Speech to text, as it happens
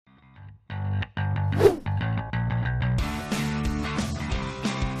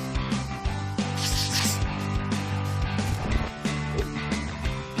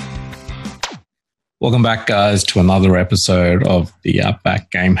Welcome back, guys, to another episode of the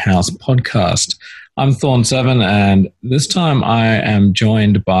Outback Gamehouse podcast. I'm Thorn7, and this time I am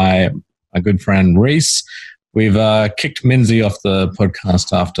joined by my good friend Reese. We've kicked Minzy off the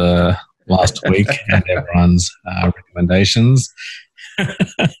podcast after last week and everyone's recommendations. So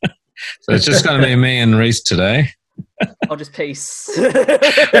it's just going to be me and Reese today. I'll just peace. Oh,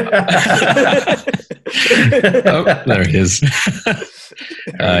 there he is.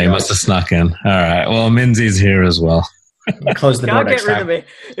 He must have snuck in. All right. Well, Minzy's here as well. Close the door next Can't get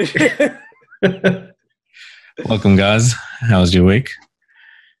rid of me. Welcome, guys. How was your week?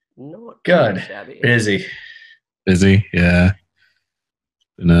 Not Good. shabby. Busy. Busy, yeah.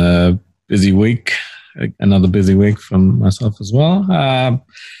 Been a busy week. Another busy week from myself as well.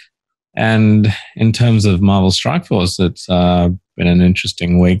 And in terms of Marvel Strike Force, it's been an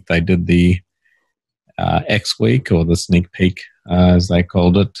interesting week. They did the X week, or the sneak peek, as they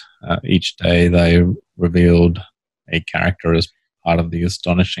called it. Each day they revealed a character as part of the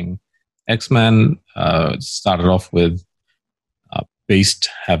Astonishing X-Men. It started off with Beast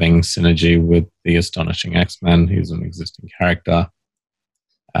having synergy with the Astonishing X-Men. He's an existing character.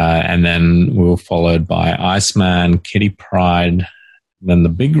 And then we were followed by Iceman, Kitty Pryde. Then the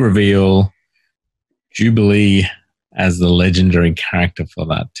big reveal, Jubilee as the legendary character for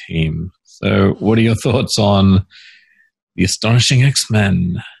that team. So what are your thoughts on the Astonishing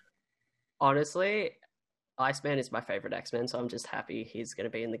X-Men? Honestly, Iceman is my favorite X-Men, so I'm just happy he's going to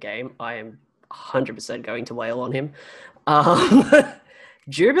be in the game. I am 100% going to wail on him.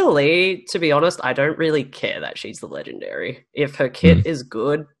 Jubilee, to be honest, I don't really care that she's the legendary. If her kit is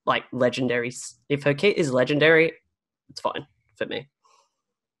good, like legendary, if her kit is legendary, it's fine for me.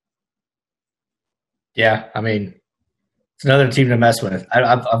 Yeah, I mean, it's another team to mess with.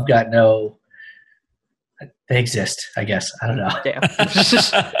 I've got no. They exist, I guess. I don't know. Yeah,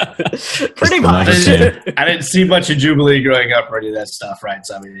 pretty much. I didn't see much of Jubilee growing up or any of that stuff, right?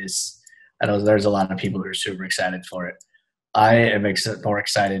 So I mean, I know there's a lot of people who are super excited for it. I am more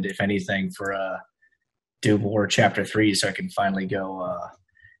excited, if anything, for Doom War Chapter 3, so I can finally go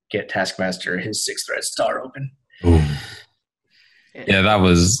get Taskmaster his 6th Red Star open. Ooh. Yeah, that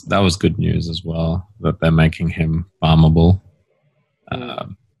was good news as well, that they're making him farmable.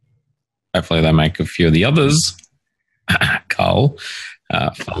 Hopefully they make a few of the others, Carl,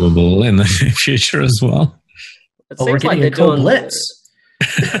 farmable in the future as well. We're getting a Cull Blitz.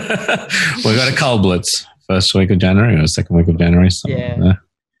 We got a Cull Blitz first week of January or second week of January.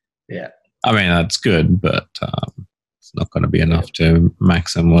 Yeah. I mean, that's good, but it's not going to be enough to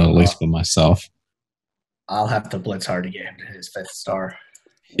max him, well, at least for myself. I'll have to blitz hard to get him to his 5th star.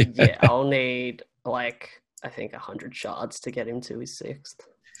 Yeah, I'll need, I think 100 shards to get him to his 6th.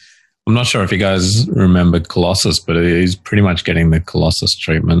 I'm not sure if you guys remember Colossus, but he's pretty much getting the Colossus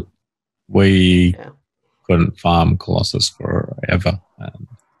treatment. We couldn't farm Colossus forever.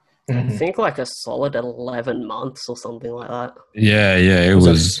 I think a solid 11 months or something like that. Yeah, it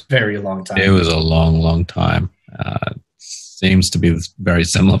was a very long time. It was a long, long time. Seems to be very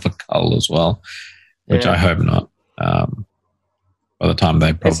similar for Cull as well. Which I hope not. By the time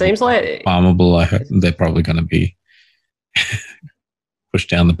they probably farmable, I hope they're probably going to be pushed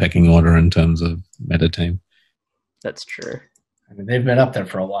down the pecking order in terms of meta team. That's true. I mean, they've been up there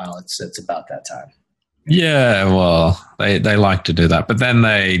for a while. It's about that time. Yeah, well, they like to do that, but then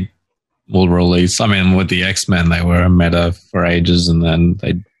they will release. I mean, with the X-Men, they were a meta for ages, and then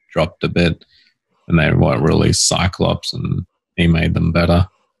they dropped a bit, and they released Cyclops, and he made them better.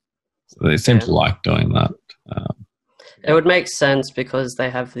 So they seem to like doing that. It would make sense because they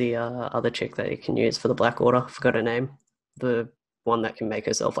have the other chick that you can use for the Black Order. I forgot her name. The one that can make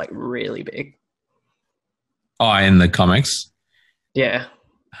herself really big. Oh, in the comics? Yeah.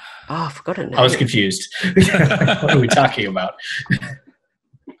 Oh, I forgot her name. I was confused. What are we talking about?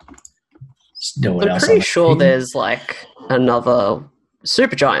 I'm pretty sure there's another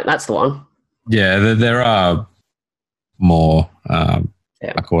Supergiant. That's the one. Yeah, there are more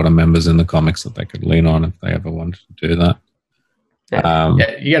Black Order members in the comics that they could lean on if they ever wanted to do that.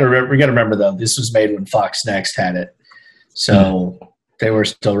 You got to remember though, this was made when Fox Next had it, so they were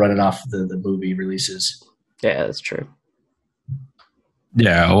still running off the movie releases. Yeah, that's true.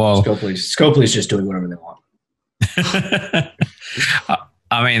 Yeah, well, Scopely's just doing whatever they want.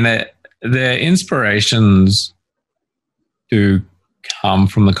 I mean, their inspirations do come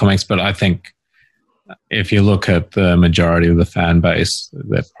from the comics, but I think if you look at the majority of the fan base,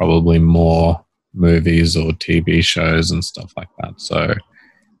 they're probably more movies or TV shows and stuff like that. So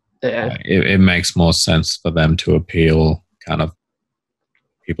it makes more sense for them to appeal kind of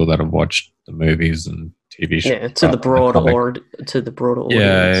people that have watched the movies and TV show. Yeah, to the broader audience.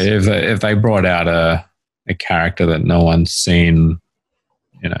 Yeah, if they brought out a character that no one's seen,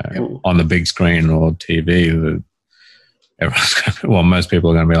 on the big screen or TV, most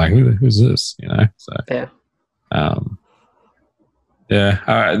people are going to be like, "Who's this?" So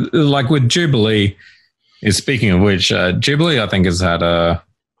like with Jubilee. Speaking of which, Jubilee, I think, has had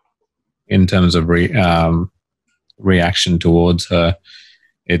in terms of reaction towards her,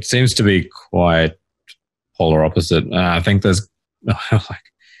 it seems to be quite polar opposite. I think there's like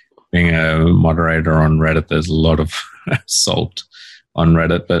being a moderator on Reddit, there's a lot of salt on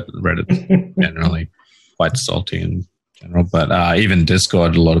Reddit, but Reddit's generally quite salty in general. But even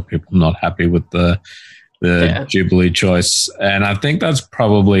Discord, a lot of people not happy with the Jubilee choice, and I think that's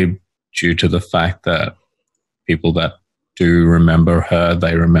probably due to the fact that people that do remember her,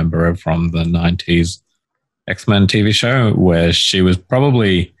 they remember her from the 90s X-Men TV show, where she was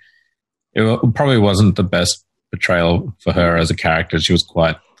probably wasn't the best portrayal for her as a character. She was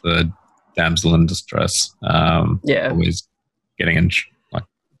quite the damsel in distress. Always getting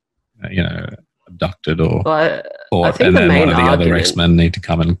abducted or caught, and then one of the other X-Men need to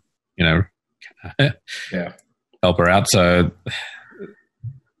come and help her out. So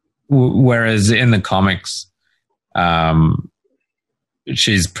whereas in the comics,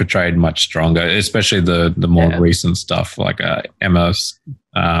 she's portrayed much stronger, especially the more recent stuff. Like Emma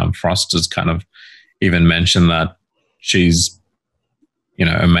Frost has kind of even mentioned that she's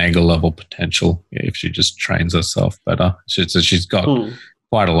Omega level potential if she just trains herself better. So she's got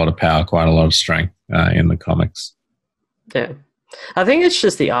quite a lot of power, quite a lot of strength in the comics. Yeah, I think it's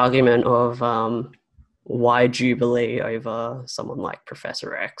just the argument of why Jubilee over someone like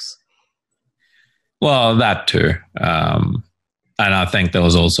Professor X. Well, that too. And I think there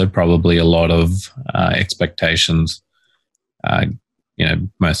was also probably a lot of expectations,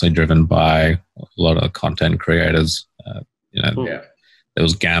 mostly driven by a lot of content creators. There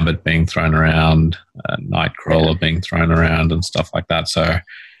was Gambit being thrown around, Nightcrawler being thrown around and stuff like that. So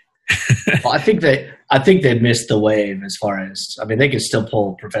well, I think they missed the wave as far as, they could still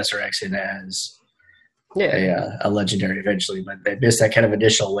pull Professor X in as a legendary eventually, but they missed that kind of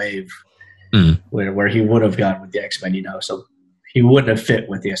initial wave where he would have gone with the X-Men, so he wouldn't have fit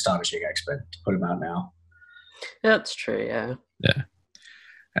with the Astonishing X-Men to put him out now. That's true, yeah. Yeah.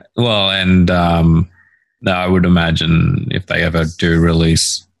 Well, and I would imagine if they ever do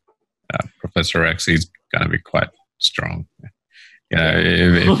release Professor X, he's going to be quite strong.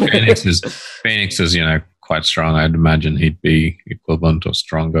 If Phoenix is quite strong, I'd imagine he'd be equivalent or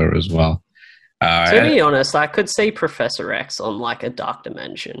stronger as well. To be honest, I could see Professor X on like a Dark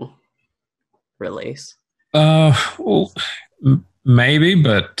Dimension release. Well, maybe,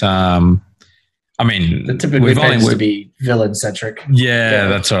 but it typically tends to be villain centric. Yeah,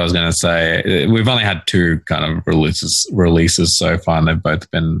 that's what I was going to say. We've only had two kind of releases so far, and they've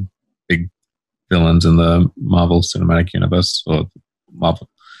both been big villains in the Marvel Cinematic Universe or Marvel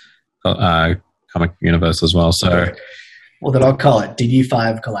comic universe as well. So, okay. Well, then I'll call it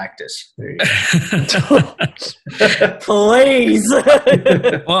DD5 Galactus. There you go. Please.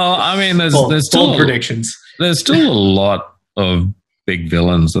 Well, there's still predictions. There's still a lot of big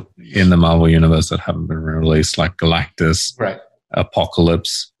villains in the Marvel universe that haven't been released, like Galactus,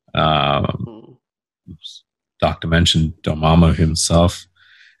 Apocalypse, Dark Dimension, Dormammu himself.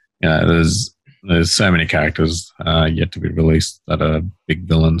 There's so many characters yet to be released that are big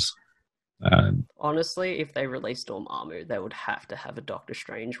villains. Honestly, if they released Dormammu, they would have to have a Doctor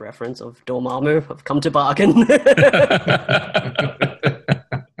Strange reference of Dormammu. I've come to bargain.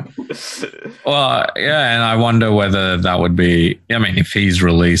 Well, yeah, and I wonder whether that would be. If he's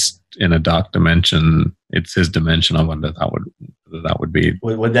released in a dark dimension, it's his dimension. I wonder whether that would be.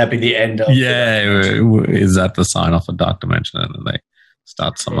 Would that be the end of? Yeah, is that the sign off of dark dimension, and then they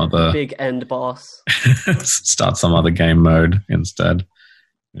start some other big end boss? Start some other game mode instead.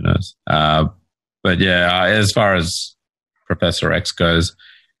 Who knows? But yeah, as far as Professor X goes,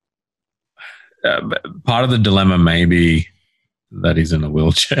 part of the dilemma may be that he's in a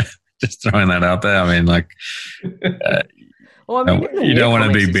wheelchair. Just throwing that out there. You don't want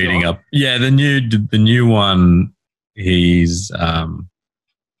to be beating up. Yeah, the new one. He's got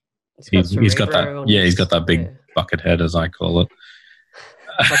that. Yeah, he's got that big bucket head, as I call it.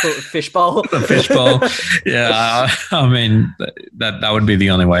 I call it a fishbowl. The fishbowl. Yeah, that would be the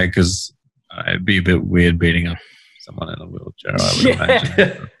only way, because it'd be a bit weird beating up someone in a wheelchair. I would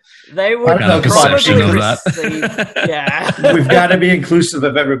imagine. They would probably of that. Yeah. We've got to be inclusive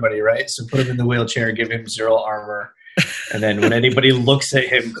of everybody, right? So put him in the wheelchair, give him 0 armor, and then when anybody looks at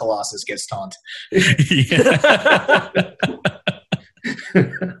him, Colossus gets taunted.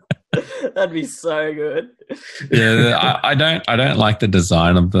 That'd be so good. Yeah, I don't like the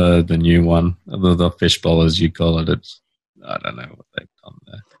design of the new one, the fishbowl as you call it. It's I don't know what they've done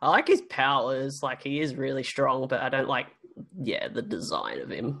there. I like his powers. Like, he is really strong, but I don't like, the design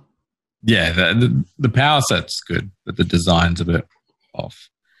of him. Yeah, the power set's good, but the design's a bit off.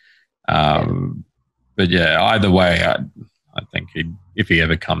 But yeah, either way, I think if he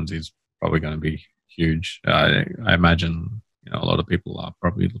ever comes, he's probably going to be huge. I imagine a lot of people are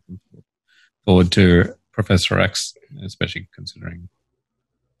probably looking forward to Professor X, especially considering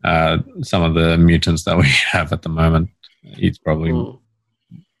some of the mutants that we have at the moment. He's probably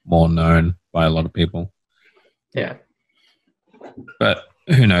more known by a lot of people. Yeah. But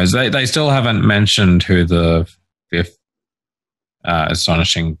who knows? They still haven't mentioned who the fifth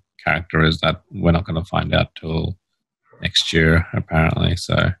astonishing character is. That we're not going to find out till next year, apparently.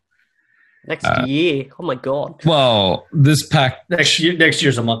 So next year? Oh my god! Well, this pack next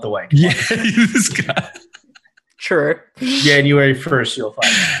year's a month away. Yeah, this guy. True. January 1st, you'll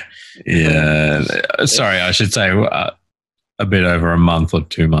find out. Yeah. Sorry, I should say a bit over a month or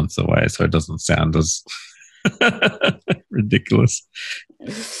 2 months away, so it doesn't sound as ridiculous.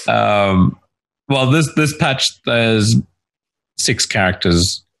 Well, this patch, there's 6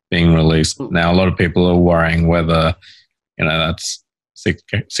 characters being released. Now, a lot of people are worrying whether, that's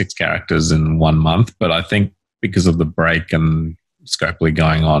six characters in 1 month, but I think because of the break and Scopely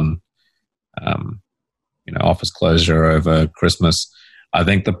going on, office closure over Christmas, I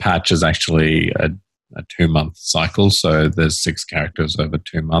think the patch is actually a 2-month cycle, so there's 6 characters over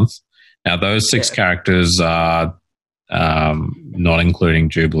 2 months. Now, those 6 characters are not including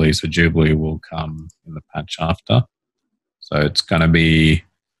Jubilee, so Jubilee will come in the patch after. So it's going to be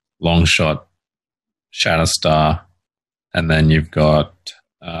Longshot, Shatterstar, and then you've got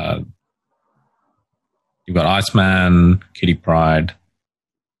Iceman, Kitty Pryde.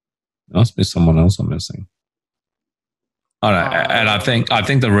 There must be someone else I'm missing. Oh, no, and I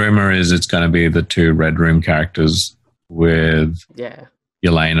think the rumor is it's going to be the 2 Red Room characters with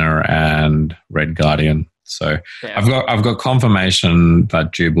Yelena and Red Guardian. So I've got confirmation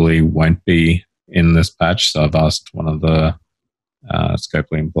that Jubilee won't be in this patch. So I've asked one of the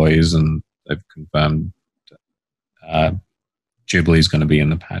Scopely employees, and they've confirmed Jubilee is going to be in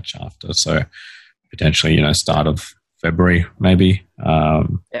the patch after. So potentially, start of February, maybe. I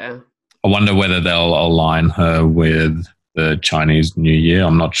wonder whether they'll align her with the Chinese New Year.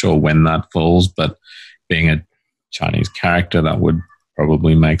 I'm not sure when that falls, but being a Chinese character, that would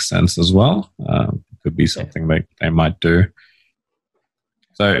probably make sense as well. Could be something they might do.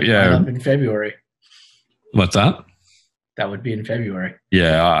 So, in February. What's that? That would be in February.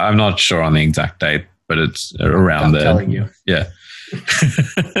 Yeah, I'm not sure on the exact date, but it's around there. I'm telling you. Yeah.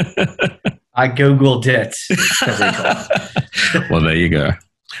 I Googled it. Well, there you go.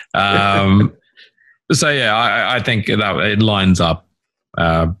 So, I think that it lines up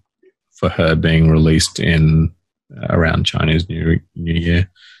for her being released in around Chinese New Year,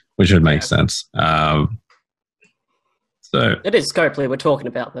 which would make sense. So it is Scopely we're talking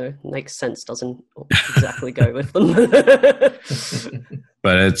about, though. Makes sense, doesn't exactly go with them.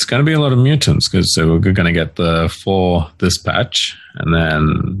 But it's going to be a lot of mutants, because we're going to get the 4 this patch, and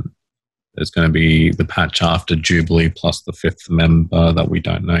then there's going to be the patch after Jubilee plus the 5th member that we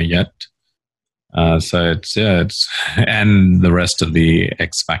don't know yet. So it's and the rest of the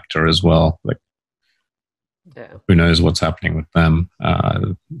X Factor as well. Who knows what's happening with them?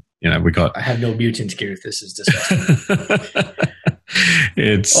 We got. I have no mutant gear. This is disgusting.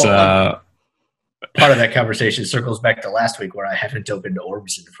 It's part of that conversation circles back to last week, where I haven't opened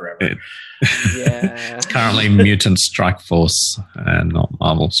orbs in forever. It's currently Mutant Strike Force and not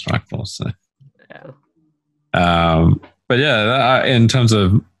Marvel Strike Force. So. But in terms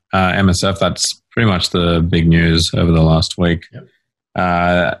of MSF, that's pretty much the big news over the last week.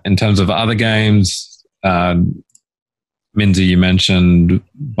 In terms of other games, Minzy, you mentioned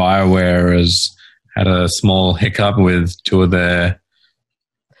BioWare has had a small hiccup with 2 of their,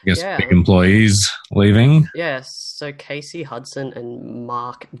 big employees leaving. Yes, so Casey Hudson and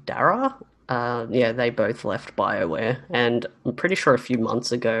Mark Darrah, they both left BioWare, and I'm pretty sure a few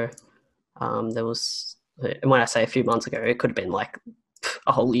months ago, there was, and when I say a few months ago, it could have been like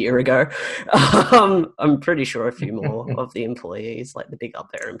a whole year ago. I'm pretty sure a few more of the employees, like the big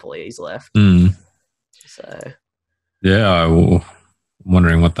up there employees, left. So, I'm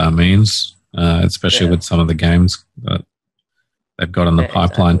wondering what that means, especially with some of the games that they've got in the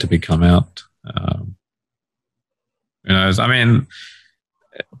pipeline to become out. Who knows? I mean,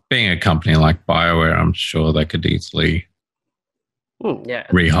 being a company like BioWare, I'm sure they could easily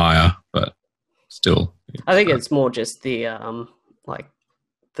rehire, but still. I think it's more just the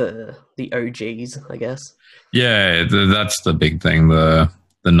the OGs, I guess. Yeah, that's the big thing, the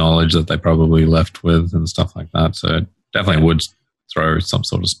knowledge that they probably left with and stuff like that. So it definitely would throw some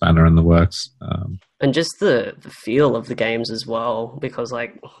sort of spanner in the works. And just the feel of the games as well, because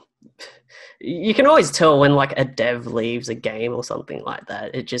like you can always tell when like a dev leaves a game or something like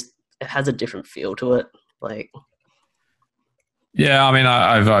that. It has a different feel to it. Like, yeah, I mean,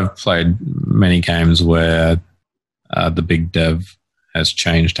 I've played many games where the big dev has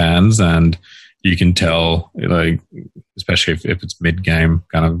changed hands, and you can tell, like, especially if it's mid-game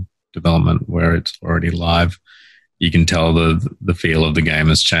kind of development where it's already live, you can tell the feel of the game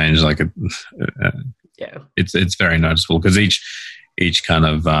has changed. Like, it's very noticeable because each kind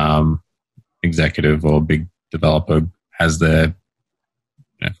of executive or big developer has their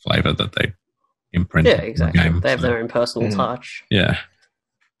flavor that they imprint. Yeah, exactly. The game, they have their own personal touch. Yeah.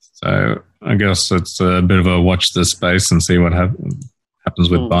 So I guess it's a bit of a watch this space and see what happens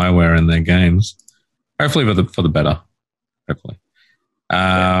with BioWare in their games. Hopefully for the better. Hopefully.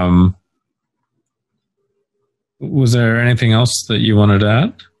 Was there anything else that you wanted to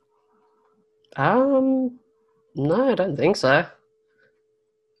add? No, I don't think so.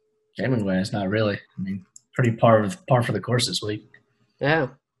 Gaming wise, not really. I mean, pretty par for the course this week. Yeah.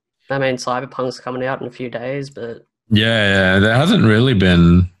 I mean, Cyberpunk's coming out in a few days, but yeah, there hasn't really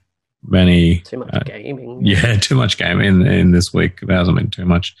been too much gaming. Yeah, too much gaming in this week. There hasn't been too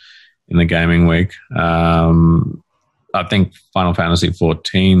much in the gaming week. I think Final Fantasy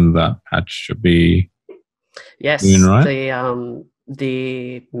 14, that patch should be soon, right?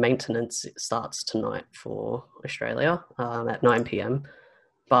 The maintenance starts tonight for Australia at 9 p.m.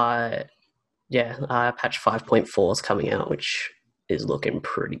 But yeah, patch 5.4 is coming out, which is looking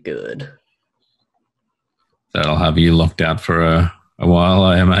pretty good. That'll have you locked out for a while,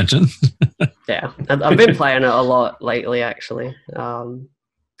 I imagine. Yeah, I've been playing it a lot lately, actually.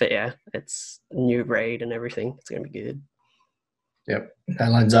 But yeah, it's new raid and everything. It's going to be good. Yep.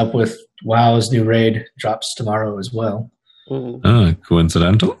 That lines up with WoW's new raid drops tomorrow as well. Oh,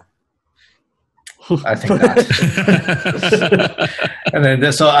 coincidental? I think not. And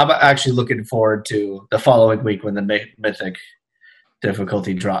then so I'm actually looking forward to the following week when the Mythic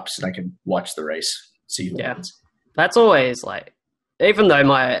difficulty drops and I can watch the race, see who wins. That's always like, even though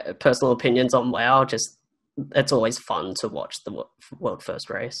my personal opinions on WoW, it's always fun to watch the world first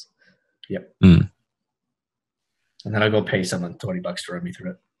race. Yep. And then I'll go pay someone $20 to run me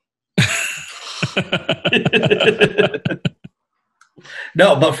through it.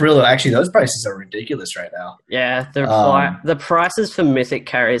 No, but for real, actually, those prices are ridiculous right now. Yeah, the prices for Mythic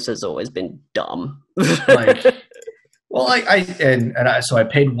carriers has always been dumb. So I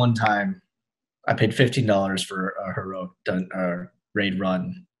paid one time. I paid $15 for a heroic raid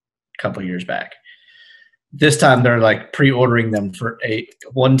run a couple years back. This time they're like pre-ordering them for a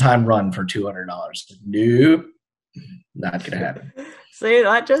one-time run for $200. Nope, not gonna happen. See,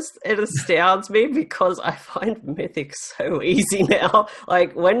 it astounds me because I find Mythic so easy now.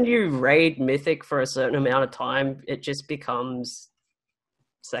 Like, when you raid Mythic for a certain amount of time, it just becomes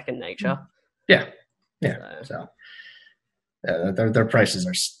second nature. Yeah. So their prices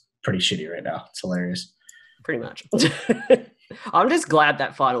are pretty shitty right now. It's hilarious. Pretty much. I'm just glad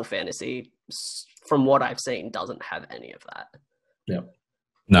that Final Fantasy, from what I've seen, doesn't have any of that. Yep.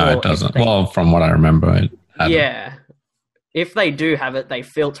 No, it doesn't. Well, from what I remember, it hadn't. Yeah. If they do have it, they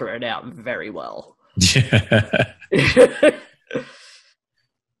filter it out very well. Yeah.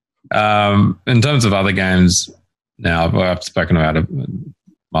 In terms of other games, now I've spoken about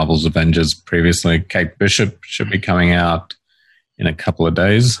Marvel's Avengers previously. Kate Bishop should be coming out in a couple of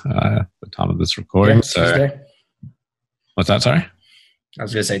days, at the time of this recording. Yeah, so, Tuesday. What's that? Sorry, I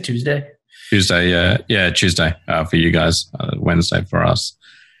was going to say Tuesday. Tuesday, yeah, Tuesday for you guys, Wednesday for us.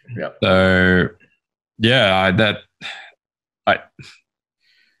 Yep. So, yeah,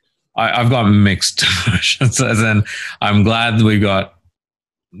 I've got mixed emotions. As in, I'm glad we got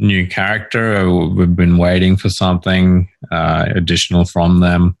new character. We've been waiting for something additional from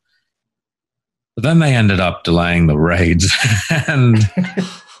them. But then they ended up delaying the raids. And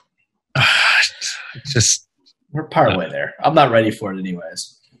just... We're partway there. I'm not ready for it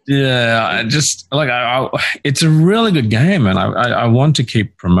anyways. Yeah, it's a really good game. And I want to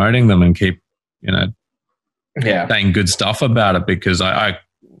keep promoting them and keep, saying good stuff about it because I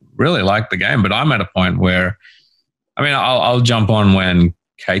really like the game, but I'm at a point where, I mean, I'll jump on when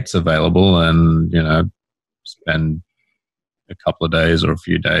Kate's available and, spend a couple of days or a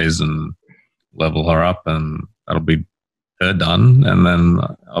few days and level her up and that'll be her done. And then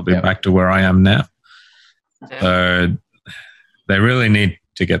I'll be back to where I am now. Yeah. So they really need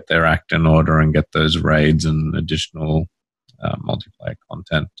to get their act in order and get those raids and additional multiplayer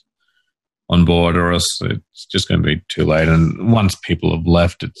content on board, or else it's just going to be too late. And once people have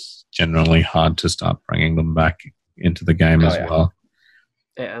left, it's generally hard to start bringing them back into the game as well.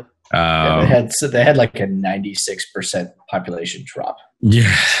 Yeah. They had like a 96% population drop.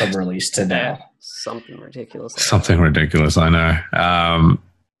 Yeah. From release to now. Something ridiculous. Something ridiculous, I know.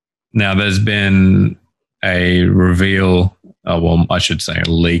 Now, there's been a reveal, well, I should say a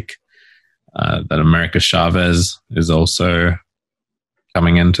leak, that America Chavez is also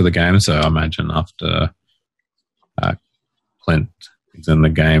coming into the game. So I imagine after Clint is in the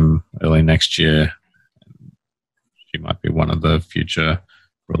game early next year, she might be one of the future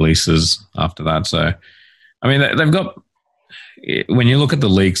releases after that. So, I mean, they've got, when you look at the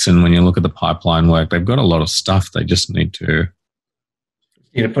leaks and when you look at the pipeline work, they've got a lot of stuff. They just need to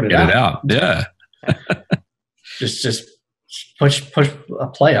put it out. Yeah. just push a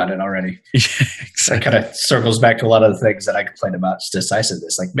play on it already. Yeah, exactly. That kind of circles back to a lot of the things that I complained about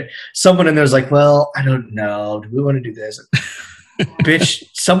decisiveness. Like someone in there's like, well, I don't know. Do we want to do this? Bitch,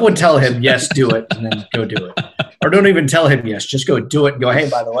 someone tell him, yes, do it, and then go do it. Or don't even tell him yes, just go do it and go, hey,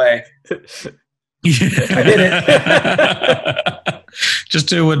 by the way, I did it. Just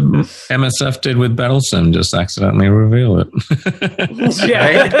do what MSF did with Battlesym, just accidentally reveal it.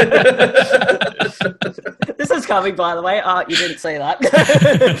 Yeah. This is coming, by the way. You didn't say that.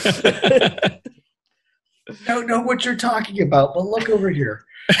 Don't know what you're talking about, but look over here.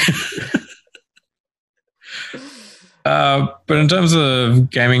 But in terms of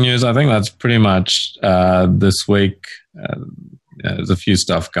gaming news, I think that's pretty much this week. There's a few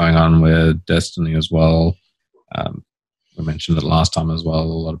stuff going on with Destiny as well. We mentioned it last time as well. A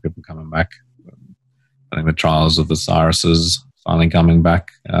lot of people coming back. I think the Trials of Osiris is finally coming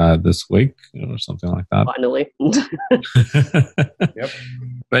back this week or something like that. Finally. Yep.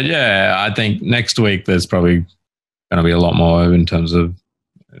 But yeah, I think next week there's probably going to be a lot more in terms of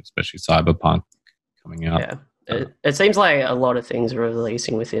especially Cyberpunk coming out. Yeah. It seems like a lot of things are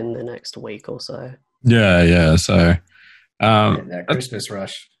releasing within the next week or so. Yeah. So that Christmas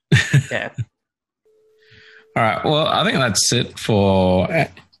rush. Yeah. All right. Well, I think that's it for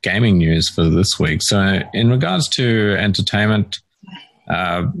gaming news for this week. So in regards to entertainment,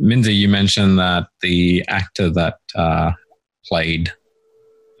 Minzy, you mentioned that the actor that played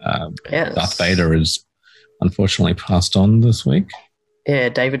Darth Vader is unfortunately passed on this week. Yeah,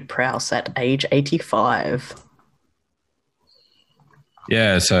 David Prowse at age 85.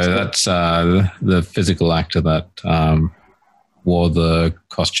 Yeah, so that's the physical actor that wore the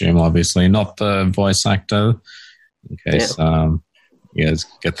costume, obviously, not the voice actor, in case you guys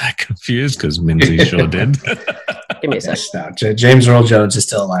get that confused, because Minzy sure did. Give me a sec. No, James Earl Jones is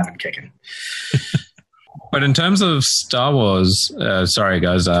still alive and kicking. But in terms of Star Wars, sorry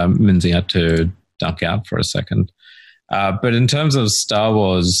guys, Minzy had to dunk out for a second. But in terms of Star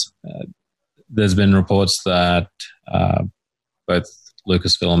Wars, there's been reports that both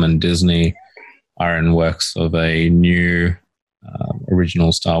Lucasfilm and Disney are in works of a new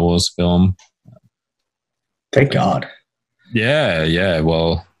original Star Wars film. Thank God. Yeah.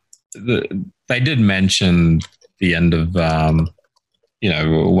 Well, they did mention the end of,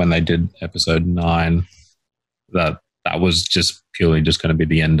 when they did Episode 9, that was just purely just going to be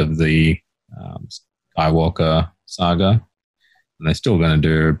the end of the Skywalker saga, and they're still going to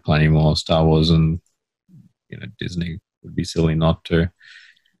do plenty more Star Wars, and Disney would be silly not to.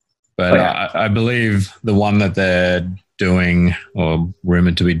 But I believe the one that they're doing or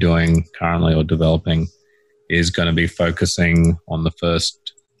rumored to be doing currently or developing is going to be focusing on the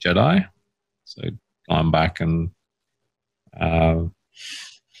first Jedi. So going back and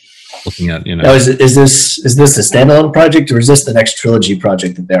looking at Now, is this a standalone project, or is this the next trilogy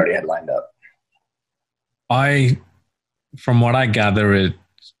project that they already had lined up? From what I gather, it's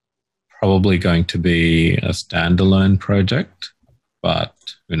probably going to be a standalone project, but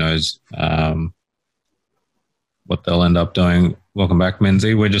who knows what they'll end up doing. Welcome back,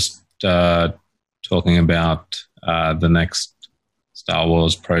 Minzy. We're just talking about the next Star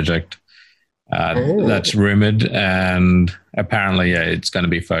Wars project that's rumored, and apparently it's going to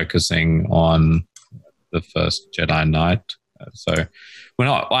be focusing on the first Jedi Knight. So we're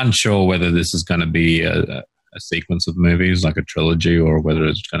not unsure whether this is going to be a sequence of movies, like a trilogy, or whether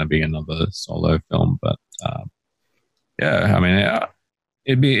it's going to be another solo film. But I mean,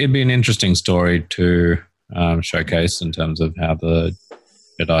 it'd be an interesting story to showcase in terms of how the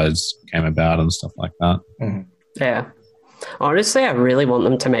Jedi's came about and stuff like that. Mm-hmm. Yeah. Honestly, I really want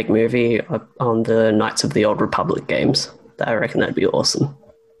them to make a movie on the Knights of the Old Republic games. I reckon that'd be awesome.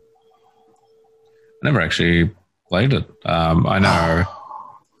 I never actually played it. I know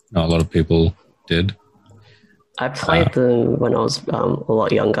a lot of people did. I played them when I was a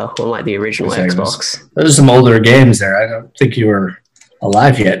lot younger, on like the original Xbox. Those are some older games there. I don't think you were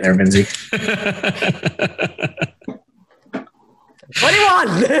alive yet there, Vinzi. 21!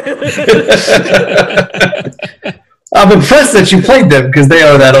 I'm impressed that you played them because they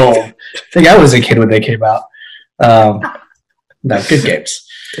are that old. I think I was a kid when they came out. No, good games.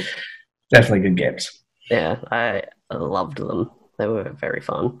 Definitely good games. Yeah, I loved them. They were very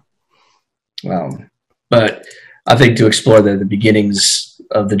fun. But I think to explore the beginnings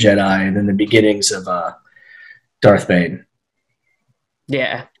of the Jedi and then the beginnings of Darth Bane.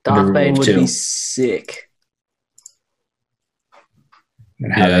 Yeah, Darth Bane would be sick.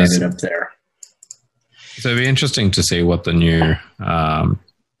 And how they ended up there. So it'd be interesting to see what the new,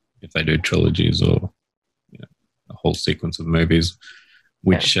 if they do trilogies or a whole sequence of movies,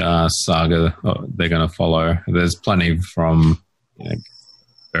 which saga they're going to follow. There's plenty from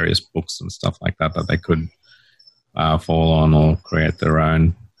various books and stuff like that they could fall on or create their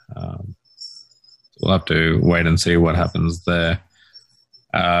own. So we'll have to wait and see what happens there.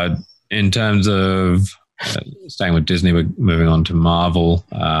 In terms of staying with Disney, we're moving on to Marvel.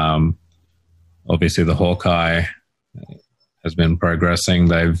 Obviously, the Hawkeye has been progressing.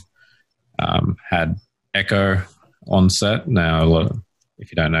 They've had Echo on set. Now,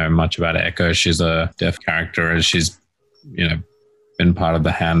 if you don't know much about Echo, she's a deaf character, and she's been part of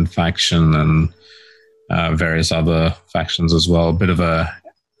the Hand faction and various other factions as well. A bit of a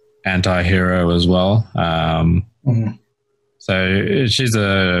anti-hero as well. So she's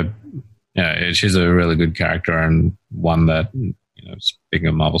a really good character, and one that speaking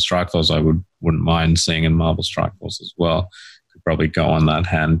of Marvel Strike Force, I wouldn't mind seeing in Marvel Strike Force as well. Could probably go on that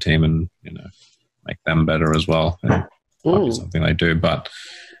Hand team and make them better as well. Might be something they do, but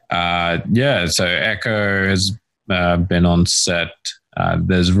so Echo has been on set.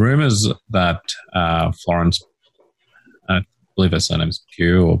 There's rumors that Florence, I believe her surname's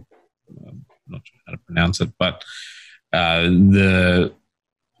Pugh, or I'm not sure how to pronounce it, but the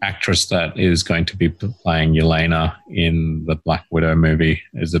actress that is going to be playing Yelena in the Black Widow movie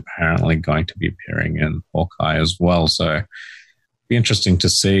is apparently going to be appearing in Hawkeye as well. So it'd be interesting to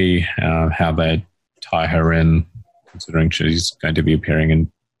see how they tie her in, considering she's going to be appearing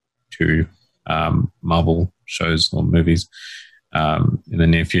in 2 Marvel shows or movies in the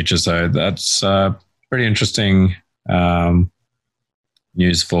near future. So that's pretty interesting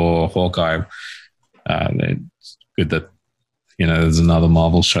news for Hawkeye. It's good that there's another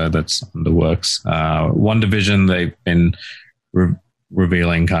Marvel show that's in the works. WandaVision, they've been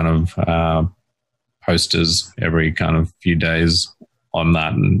revealing kind of posters every kind of few days on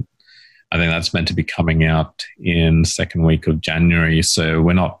that, and I think that's meant to be coming out in the second week of January. So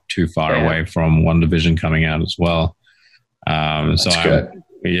we're not too far away from WandaVision coming out as well. That's good.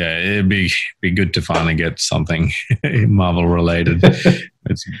 It'd be good to finally get something Marvel related.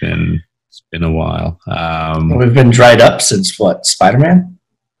 It's been a while. We've been dried up since what? Spider-Man?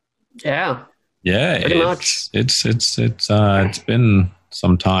 Yeah. Yeah. Pretty much. It's been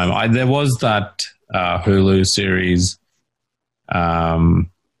some time. There was that Hulu series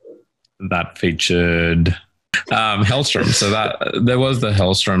that featured Hellstrom. So that there was the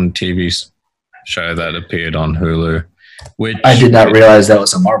Hellstrom TV show that appeared on Hulu, which I did not realize that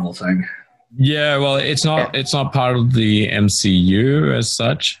was a Marvel thing. Yeah, well, it's not part of the MCU as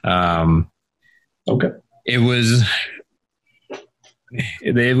such. Okay. It was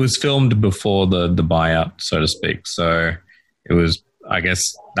filmed before the buyout, so to speak. So it was, I guess,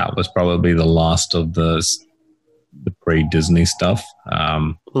 that was probably the last of the pre-Disney stuff.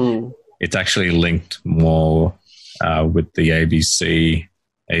 It's actually linked more with the ABC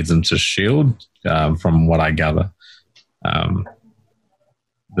Agents of S.H.I.E.L.D., from what I gather.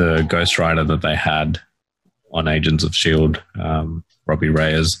 The Ghost Rider that they had on Agents of S.H.I.E.L.D., Robbie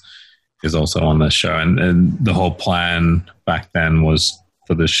Reyes, is also on the show. And the whole plan back then was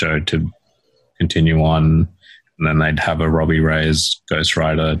for the show to continue on, and then they'd have a Robbie Reyes Ghost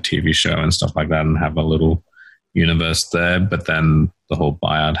Rider TV show and stuff like that and have a little universe there. But then the whole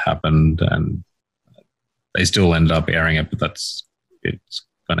buyout happened and they still ended up airing it, but it's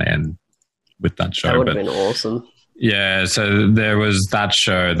going to end with that show. That would have been awesome. Yeah, so there was that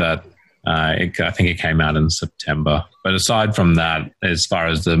show that I think it came out in September. But aside from that, as far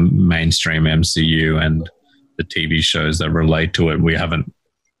as the mainstream MCU and the TV shows that relate to it, we haven't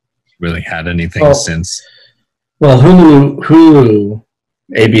really had anything since. Well, Hulu,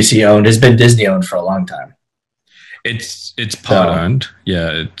 ABC owned, has been Disney owned for a long time. It's part owned,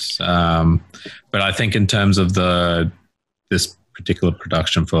 yeah. It's but I think in terms of this particular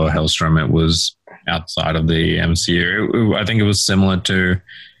production for Hellstrom, it was outside of the MCU. I think it was similar to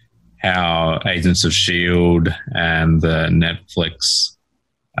how Agents of S.H.I.E.L.D. and the Netflix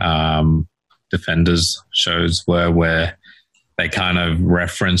Defenders shows were, where they kind of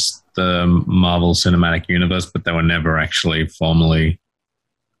referenced the Marvel Cinematic Universe, but they were never actually formally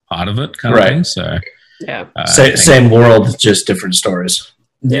part of it, kind of thing. So, yeah, same world, just different stories.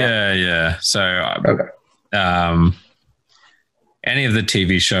 Yeah. So, any of the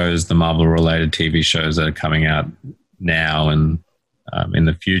TV shows, the Marvel-related TV shows that are coming out now and in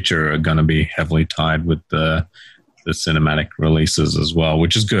the future, are going to be heavily tied with the cinematic releases as well,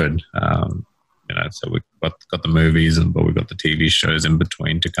 which is good. So we've got the movies, but we've got the TV shows in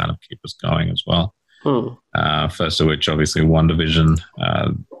between to kind of keep us going as well. First of which, obviously, WandaVision.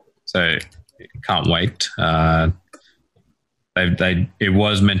 So can't wait. It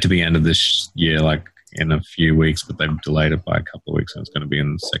was meant to be end of this year, like in a few weeks, but they've delayed it by a couple of weeks, and it's going to be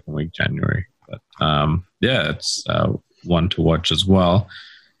in the second week, January. But it's one to watch as well.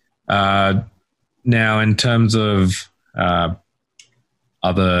 Now, in terms of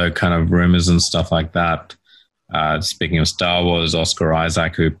other kind of rumors and stuff like that, speaking of Star Wars, Oscar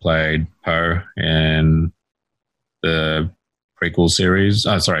Isaac, who played Poe in the sequel series,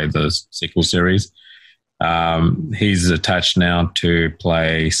 he's attached now to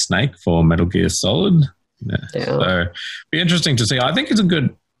play Snake for Metal Gear Solid. Yeah. So be interesting to see. I think he's a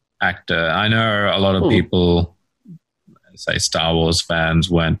good actor. I know a lot of people, say Star Wars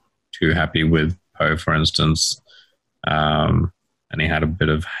fans, weren't too happy with Poe, for instance, and he had a bit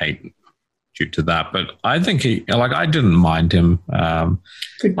of hate due to that. But I think I didn't mind him. I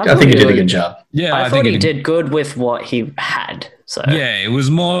think he did a good job. Yeah, I thought he did good with what he had. So yeah, it was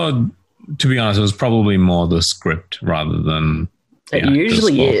more, to be honest, it was probably more the script rather than it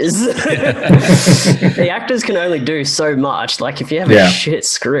usually is. The actors can only do so much. Like, if you have a shit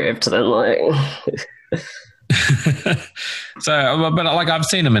script, then like. So, but like, I've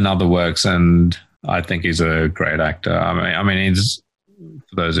seen him in other works, and I think he's a great actor. I mean, he's,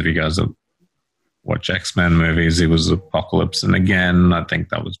 for those of you guys that watch X-Men movies, he was Apocalypse, and again, I think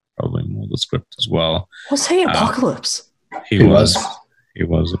that was probably more the script as well. Was he Apocalypse? He was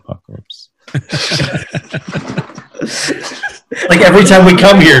Apocalypse. Like, every time we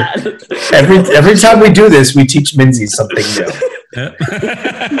come here, every time we do this, we teach Minzy something new. Yep.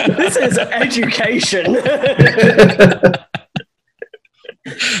 This is education.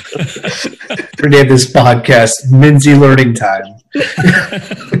 Rename this podcast "Minzy Learning Time."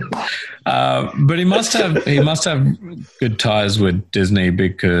 But he must have good ties with Disney,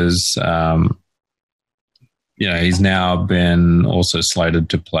 because he's now been also slated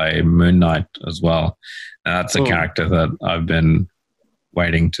to play Moon Knight as well. And that's a character that I've been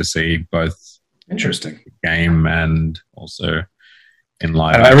waiting to see, both interesting game and also in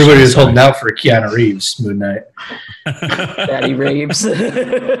live. Everybody was holding out for Keanu Reeves, Moon Knight. Daddy Reeves.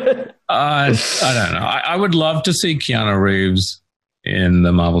 I don't know. I would love to see Keanu Reeves in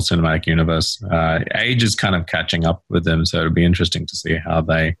the Marvel Cinematic Universe. Age is kind of catching up with him, so it'll be interesting to see how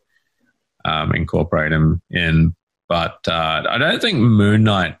they incorporate him in. But I don't think Moon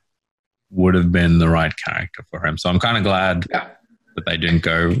Knight would have been the right character for him. So I'm kind of glad that they didn't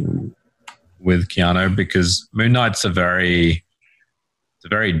go with Keanu, because Moon Knight's a very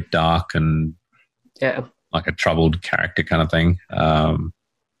dark and like a troubled character kind of thing.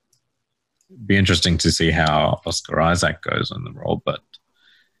 Be interesting to see how Oscar Isaac goes in the role, but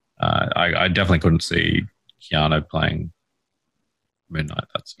I definitely couldn't see Keanu playing Moon Knight,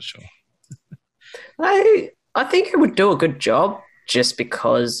 that's for sure. I think he would do a good job, just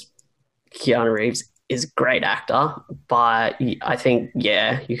because Keanu Reeves is a great actor, but I think,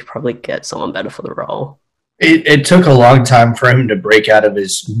 you could probably get someone better for the role. It took a long time for him to break out of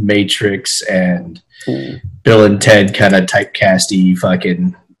his Matrix and Bill and Ted kind of typecasty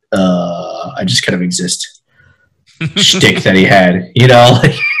fucking I just kind of exist shtick that he had,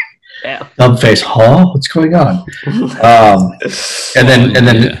 like dumb face, what's going on? And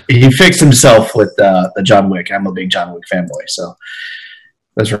then he fixed himself with the John Wick. I'm a big John Wick fanboy, so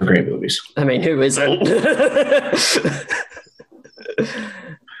those were great movies. I mean, who isn't?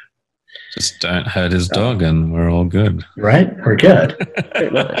 Just don't hurt his dog and we're all good. Right? We're good. Pretty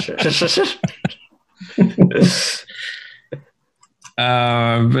much.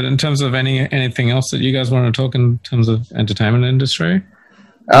 But in terms of anything else that you guys want to talk in terms of entertainment industry?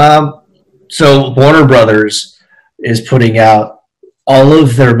 So Warner Brothers is putting out all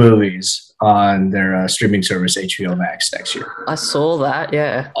of their movies on their streaming service, HBO Max, next year. I saw that,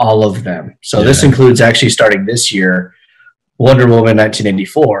 yeah. All of them. So this includes, actually starting this year, Wonder Woman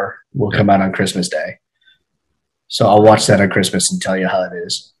 1984 will come out on Christmas Day. So I'll watch that on Christmas and tell you how it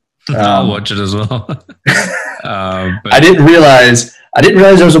is. I'll watch it as well. I didn't realize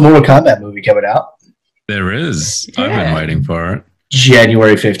there was a Mortal Kombat movie coming out. There is. Yeah. I've been waiting for it.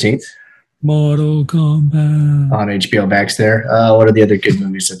 January 15th. Mortal Kombat. On HBO Max there. What are the other good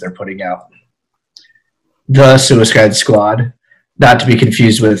movies that they're putting out? The Suicide Squad. Not to be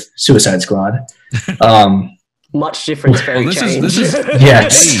confused with Suicide Squad. Much difference, very change. This is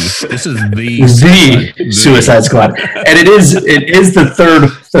yes. This is the Suicide Squad. And it is the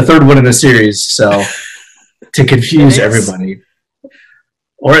third one in the series, so to confuse everybody.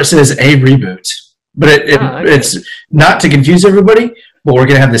 Or it says a reboot. But it's not to confuse everybody, but we're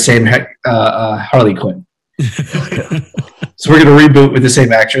going to have the same Harley Quinn. So we're going to reboot with the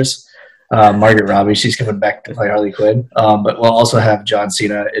same actress, Margaret Robbie. She's coming back to play Harley Quinn. But we'll also have John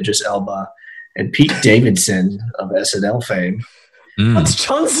Cena, Idris Elba, and Pete Davidson of SNL fame. What's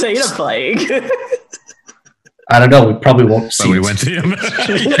John Cena playing? I don't know. We probably won't see. But we went to him.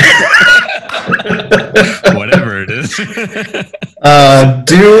 Whatever it is.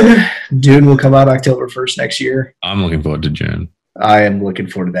 Dune will come out October 1st next year. I'm looking forward to June. I am looking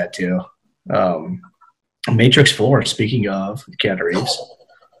forward to that too. Matrix 4, speaking of Keanu Reeves,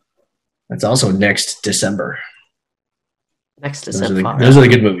 that's also next December. Those are the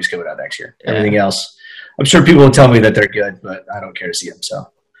good movies coming out next year. Yeah. Everything else, I'm sure people will tell me that they're good, but I don't care to see them.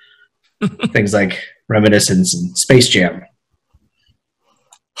 So things like Reminiscence and Space Jam.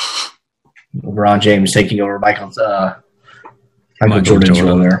 LeBron James taking over Michael Jordan's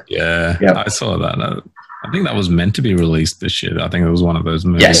role there. Yeah, yep. I saw that. I think that was meant to be released this year. I think it was one of those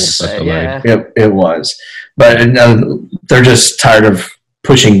movies. Yes, it was. But they're just tired of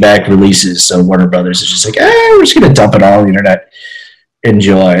pushing back releases, so Warner Brothers is just like, we're just going to dump it all on the internet.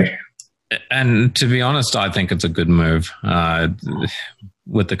 Enjoy. And to be honest, I think it's a good move.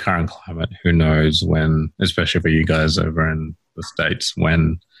 With the current climate, who knows when, especially for you guys over in the States,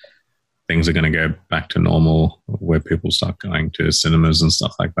 when things are going to go back to normal, where people start going to cinemas and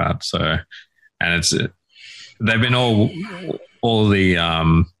stuff like that. So, and they've been all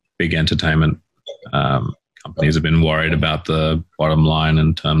the big entertainment companies have been worried about the bottom line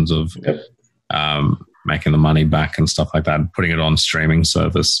in terms of making the money back and stuff like that. Putting it on streaming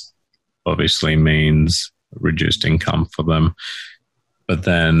service obviously means reduced income for them. But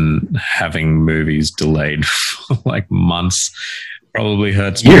then having movies delayed for like months probably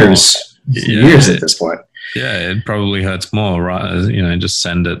hurts years at this point. Yeah, it probably hurts more, right? Just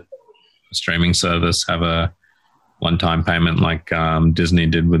send it a streaming service, have a one-time payment like Disney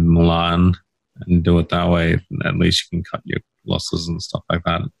did with Mulan, and do it that way. At least you can cut your losses and stuff like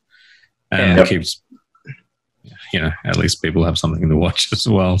that, and it keeps. At least people have something to watch as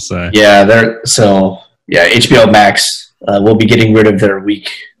well. So HBO Max. We'll be getting rid of their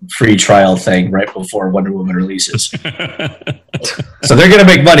week free trial thing right before Wonder Woman releases. So they're going to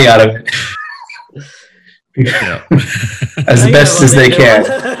make money out of it. As best as they can.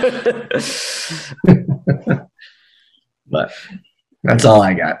 But that's all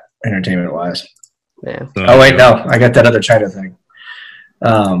I got, entertainment-wise. Yeah. Oh, wait, no. I got that other China thing.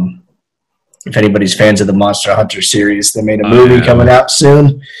 If anybody's fans of the Monster Hunter series, they made a movie coming out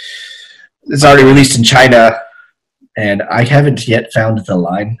soon. It's already released in China. And I haven't yet found the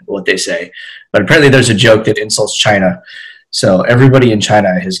line, what they say. But apparently there's a joke that insults China. So everybody in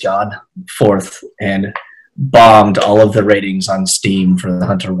China has gone forth and bombed all of the ratings on Steam for the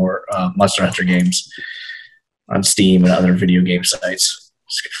Monster Hunter games on Steam and other video game sites.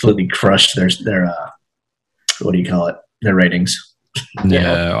 It's completely crushed their what do you call it? Their ratings.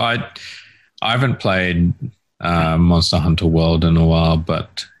 Yeah, I haven't played Monster Hunter World in a while,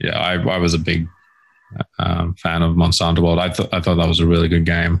 but yeah, I was a big fan of Monster Hunter World. I thought that was a really good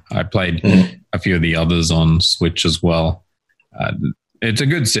game. I played a few of the others on Switch as well. It's a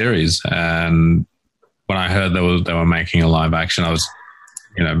good series, and when I heard they were making a live action, I was,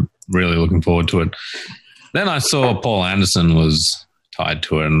 really looking forward to it. Then I saw Paul Anderson was tied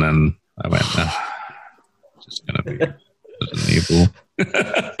to it, and then I went, it's just going to be Resident Evil.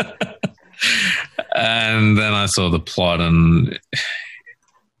 And then I saw the plot, and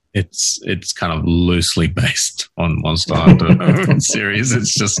it's kind of loosely based on Monster Hunter series.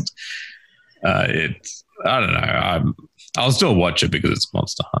 It's just, I don't know. I'll still watch it because it's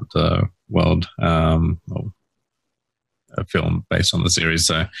Monster Hunter World, a film based on the series.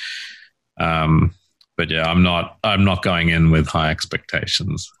 So, but yeah, I'm not going in with high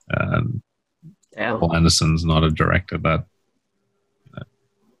expectations. Paul Anderson's not a director that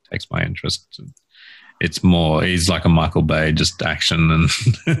takes my interest. It's more, he's like a Michael Bay, just action, and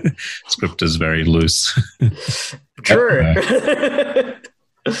script is very loose. True.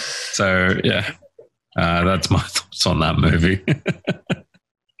 So, yeah, that's my thoughts on that movie.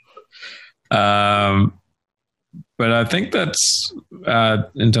 But I think that's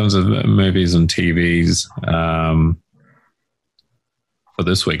in terms of movies and TVs for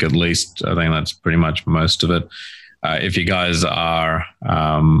this week, at least. I think that's pretty much most of it. If you guys are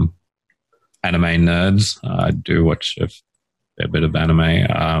anime nerds, I do watch a bit of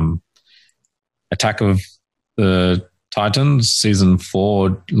anime. Attack of the Titans season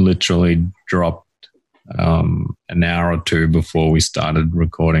 4 literally dropped an hour or two before we started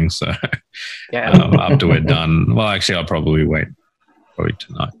recording. So after we're done, well, actually, I'll probably wait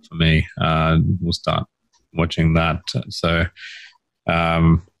tonight for me. We'll start watching that. So,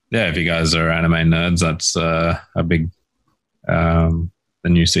 if you guys are anime nerds, that's a big. The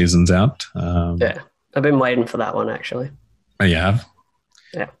new season's out. I've been waiting for that one actually. Oh, you have?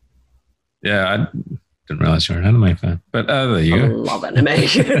 Yeah. Yeah, I didn't realize you're an anime fan, but there you go. I love anime.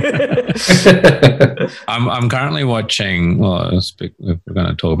 I'm currently watching. Well, if we're going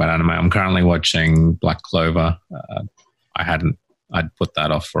to talk about anime, I'm currently watching Black Clover. I'd put that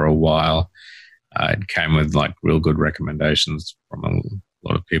off for a while. It came with like real good recommendations from a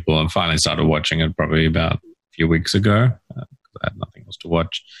lot of people, and finally started watching it probably about a few weeks ago. I had nothing else to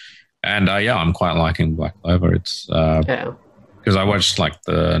watch, and I'm quite liking Black Clover. It's because I watched like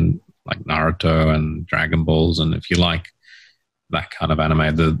Naruto and Dragon Balls, and if you like that kind of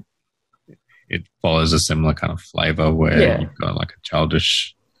anime, it follows a similar kind of flavor where you've got like a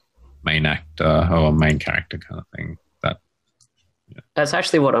childish main actor or main character kind of thing. That's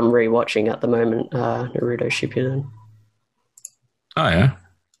actually what I'm rewatching at the moment, Naruto Shippuden. Oh yeah,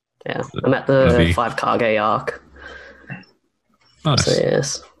 yeah. I'm at the 5 Kage arc. Nice. So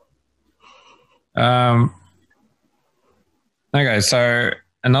yes. Okay, so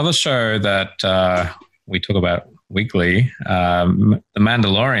another show that we talk about weekly, The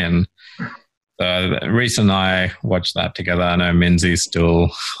Mandalorian. Reese and I watched that together. I know Minzy's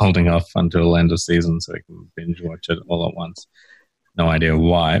still holding off until end of season so he can binge watch it all at once. No idea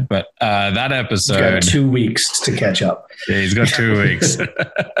why, but that episode... He's got 2 weeks to catch up. Yeah, he's got 2 weeks.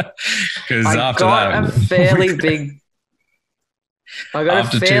 Because after that... I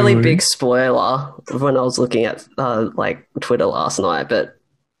got a fairly big spoiler when I was looking at Twitter last night, but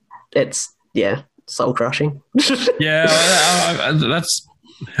it's soul crushing. Yeah,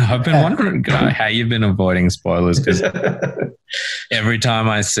 I've been wondering how you've been avoiding spoilers, because every time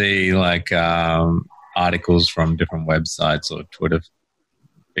I see articles from different websites or Twitter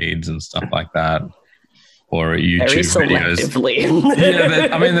feeds and stuff like that, or YouTube videos.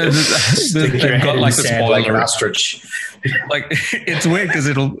 They've got like the spoiler ostrich. Like it's weird because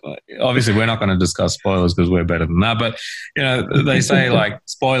obviously we're not going to discuss spoilers because we're better than that. But they say like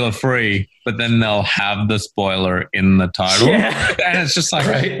spoiler free, but then they'll have the spoiler in the title, and it's just like,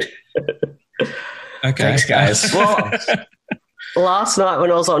 right. Okay, thanks, guys. Well, last night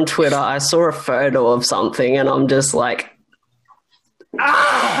when I was on Twitter, I saw a photo of something, and I'm just like,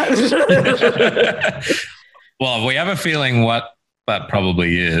 Well, we have a feeling what that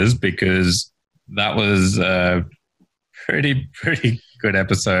probably is, because that was a pretty good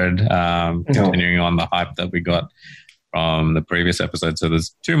episode, continuing on the hype that we got from the previous episode. So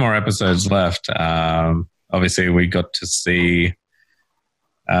there's 2 more episodes left. Obviously, we got to see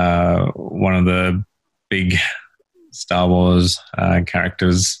one of the big Star Wars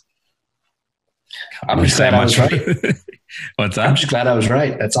characters. I'm just glad I was right. What's that? I'm just glad I was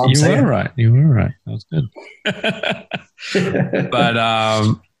right. That's all I'm saying. You were right. That was good. But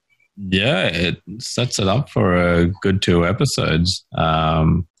it sets it up for a good 2 episodes. I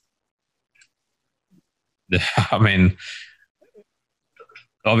mean,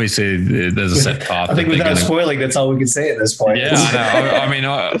 obviously there's a set path. I think without spoiling, that's all we can say at this point. Yeah, I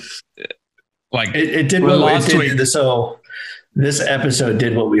know. I mean, it did what last week. So this episode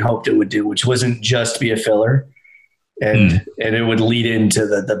did what we hoped it would do, which wasn't just be a filler, and it would lead into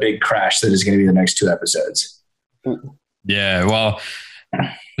the big crash that is going to be the next 2 episodes. Yeah, well,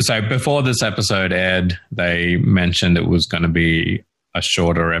 so before this episode aired, they mentioned it was going to be a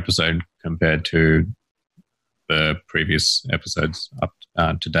shorter episode compared to the previous episodes up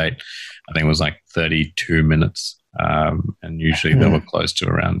to date. I think it was like 32 minutes, and usually they were close to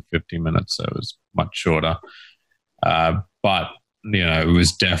around 50 minutes, so it was much shorter. But it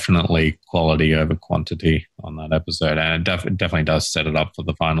was definitely quality over quantity on that episode, and it definitely does set it up for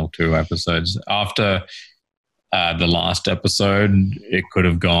the final 2 episodes. After the last episode, it could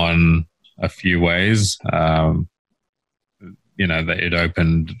have gone a few ways. It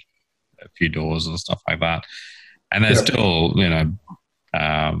opened a few doors and stuff like that, and there's still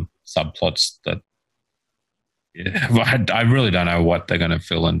subplots that. Yeah, I really don't know what they're going to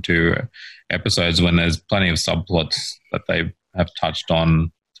fill into episodes when there's plenty of subplots that they have touched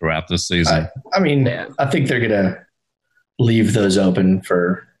on throughout the season. I mean, I think they're gonna leave those open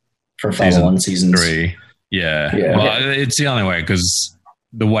for follow-on seasons. 3. Yeah. Well, it's the only way because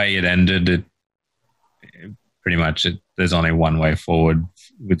the way it ended, it pretty much there's only one way forward,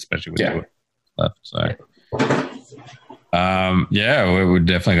 especially with two left. So, we're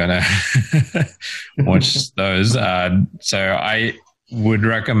definitely gonna watch those. So I would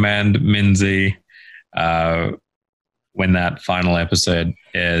recommend Minzy. When that final episode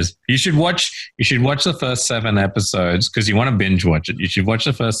airs, you should watch the first 7 episodes because you want to binge watch it. You should watch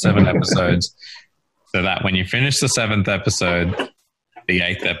the first 7 episodes so that when you finish the 7th episode, the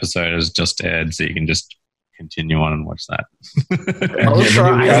 8th episode has just aired, so you can just continue on and watch that. I'll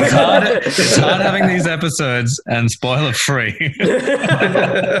try. It's hard having these episodes and spoiler free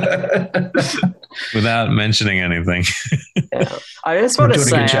without mentioning anything. Yeah. I just want to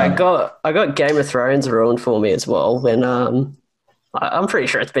say I got Game of Thrones ruined for me as well when I'm pretty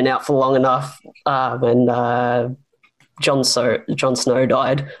sure it's been out for long enough when Jon Snow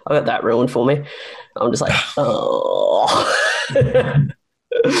died. I got that ruined for me. I'm just like, oh.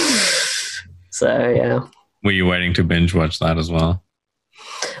 So yeah. Were you waiting to binge watch that as well?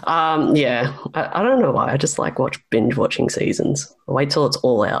 Yeah. I don't know why. I just like binge watching seasons. I wait till it's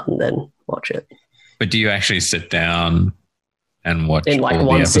all out and then watch it. But do you actually sit down and watch in like all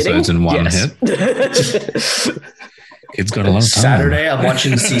one the episodes sitting? in one Yes. hit? It's got a lot of time. Saturday, I'm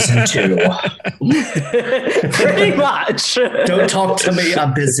watching season 2. Pretty much. Don't talk to me.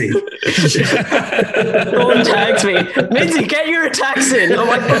 I'm busy. Dawn tags me. Minzy, get your attacks in. I'm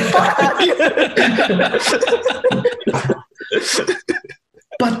like, fuck.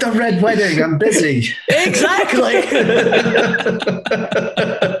 But the Red Wedding, I'm busy. Exactly.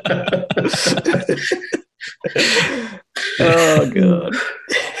 Oh god.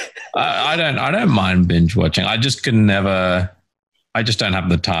 I don't mind binge watching. I just don't have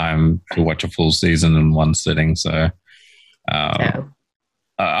the time to watch a full season in one sitting. So I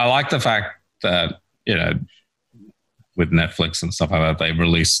like the fact that, with Netflix and stuff like that, they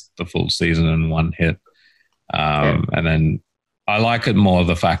release the full season in one hit. And then I like it more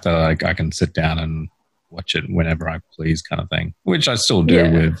the fact that I can sit down and watch it whenever I please kind of thing, which I still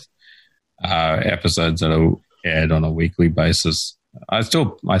do with episodes that are aired on a weekly basis. I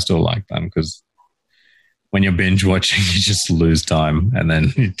still like them because when you're binge watching, you just lose time, and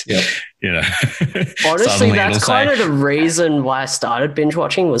then honestly, that's kind of the reason why I started binge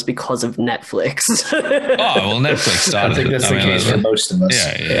watching was because of Netflix. Netflix started. I think that's the case for most of us.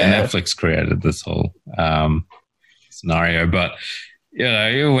 Yeah. Netflix created this whole scenario, but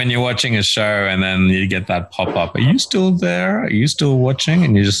when you're watching a show and then you get that pop up, are you still there? Are you still watching?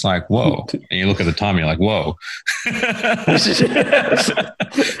 And you're just like, whoa. And you look at the time, you're like, whoa.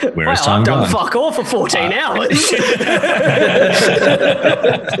 Where is time I've gone? done fuck all for 14 hours.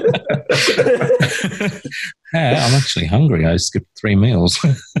 Hey, I'm actually hungry. I skipped 3 meals.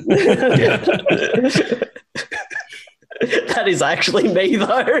 That is actually me,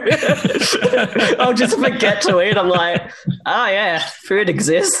 though. I'll just forget to eat. I'm like, oh, yeah, food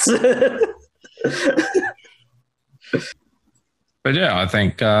exists. But yeah, I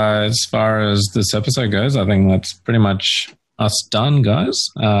think as far as this episode goes, I think that's pretty much us done, guys.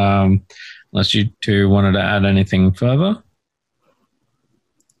 Unless you two wanted to add anything further.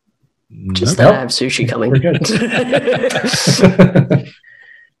 Just that I have sushi coming. We're good.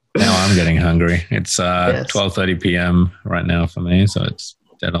 Now I'm getting hungry. It's 12:30 p.m. right now for me, so it's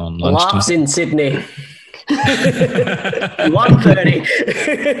dead on lunchtime. Laughs in Sydney.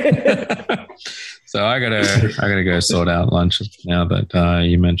 1:30. So I gotta go sort out lunch now that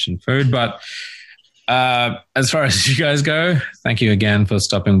you mentioned food. But as far as you guys go, thank you again for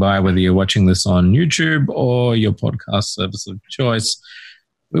stopping by, whether you're watching this on YouTube or your podcast service of choice.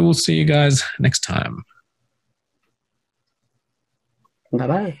 We will see you guys next time.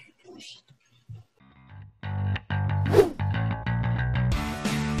 Bye-bye.